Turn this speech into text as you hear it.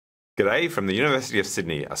G'day from the University of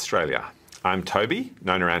Sydney, Australia. I'm Toby,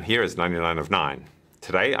 known around here as 99 of 9.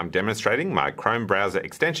 Today I'm demonstrating my Chrome browser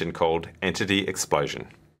extension called Entity Explosion.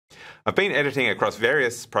 I've been editing across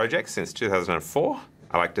various projects since 2004.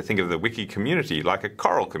 I like to think of the Wiki community like a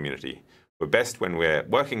choral community. We're best when we're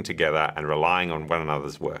working together and relying on one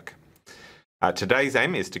another's work. Today's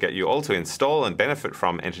aim is to get you all to install and benefit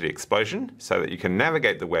from Entity Explosion so that you can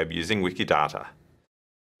navigate the web using Wikidata.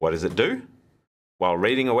 What does it do? While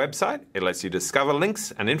reading a website, it lets you discover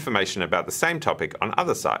links and information about the same topic on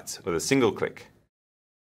other sites with a single click.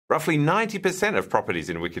 Roughly 90% of properties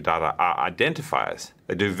in Wikidata are identifiers.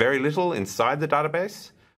 They do very little inside the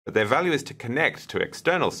database, but their value is to connect to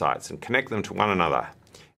external sites and connect them to one another.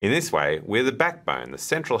 In this way, we're the backbone, the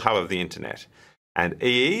central hub of the internet, and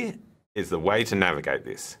EE is the way to navigate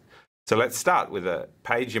this. So let's start with a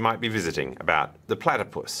page you might be visiting about the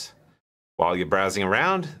platypus. While you're browsing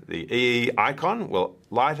around, the EE icon will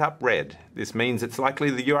light up red. This means it's likely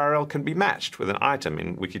the URL can be matched with an item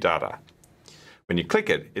in Wikidata. When you click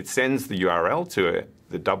it, it sends the URL to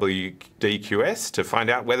the WDQS to find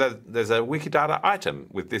out whether there's a Wikidata item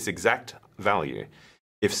with this exact value.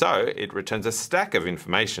 If so, it returns a stack of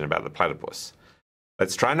information about the platypus.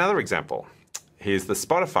 Let's try another example. Here's the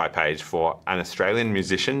Spotify page for an Australian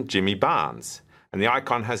musician, Jimmy Barnes, and the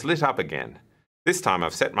icon has lit up again. This time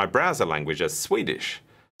I've set my browser language as Swedish,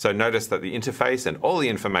 so notice that the interface and all the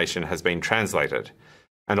information has been translated.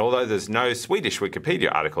 And although there's no Swedish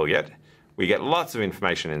Wikipedia article yet, we get lots of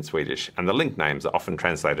information in Swedish, and the link names are often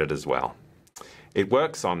translated as well. It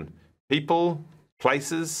works on people,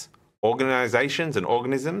 places, organisations and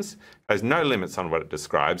organisms, has no limits on what it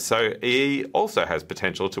describes, so EE also has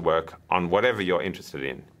potential to work on whatever you're interested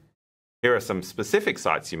in. Here are some specific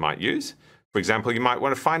sites you might use. For example, you might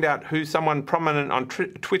want to find out who someone prominent on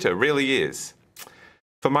Twitter really is.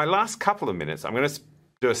 For my last couple of minutes, I'm going to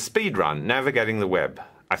do a speed run navigating the web.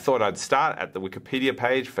 I thought I'd start at the Wikipedia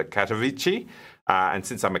page for Katowice, and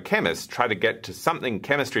since I'm a chemist, try to get to something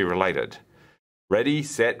chemistry related. Ready,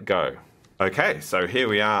 set, go. Okay, so here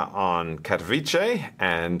we are on Katowice,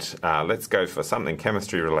 and let's go for something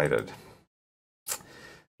chemistry related.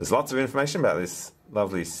 There's lots of information about this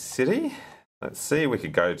lovely city. Let's see, we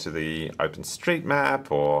could go to the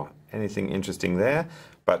OpenStreetMap or anything interesting there.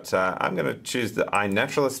 But I'm going to choose the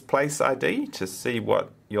iNaturalist Place ID to see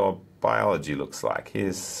what your biology looks like.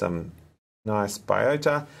 Here's some nice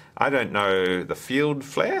biota. I don't know the field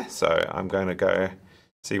flare, so I'm going to go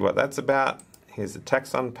see what that's about. Here's the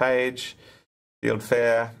taxon page, field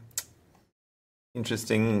flare.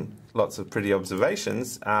 Interesting, lots of pretty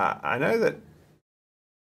observations. I know that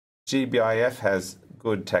GBIF has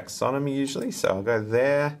good taxonomy usually, so I'll go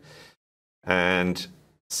there and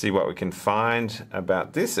see what we can find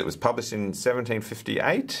about this. It was published in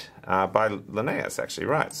 1758 by Linnaeus, actually,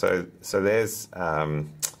 right? So there's the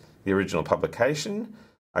original publication.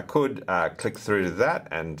 I could click through to that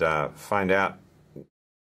and find out,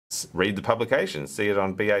 read the publication, see it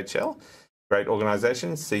on BHL. Great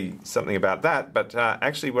organisation, see something about that. But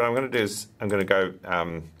actually what I'm going to do is I'm going to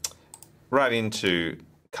go right into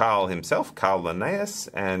Carl himself, Carl Linnaeus,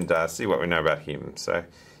 and see what we know about him. So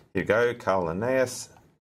here you go, Carl Linnaeus,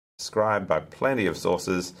 described by plenty of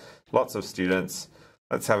sources, lots of students.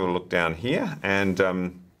 Let's have a look down here, and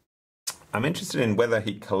I'm interested in whether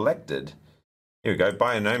he collected. Here we go,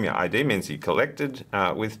 binomial ID means he collected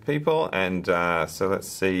with people, and so let's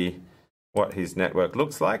see what his network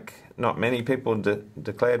looks like. Not many people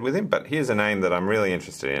declared with him, but here's a name that I'm really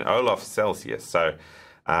interested in, Olaf Celsius. So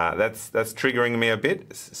that's triggering me a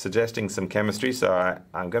bit, suggesting some chemistry, so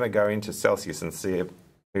I'm going to go into Celsius and see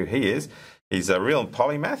who he is. He's a real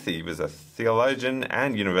polymath. He was a theologian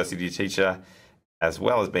and university teacher, as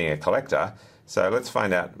well as being a collector. So let's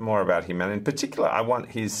find out more about him. And in particular, I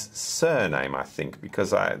want his surname, I think,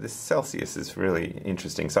 because this Celsius is really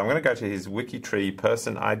interesting. So I'm going to go to his Wikitree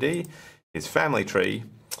person ID, his family tree.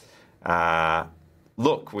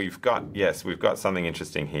 Look, we've got something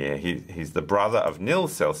interesting here. He's the brother of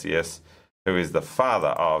Nils Celsius, who is the father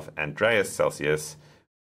of Andreas Celsius,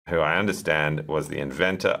 who I understand was the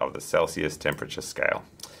inventor of the Celsius temperature scale.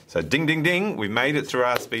 So ding, ding, ding, we made it through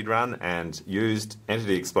our speed run and used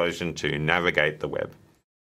Entity Explosion to navigate the web.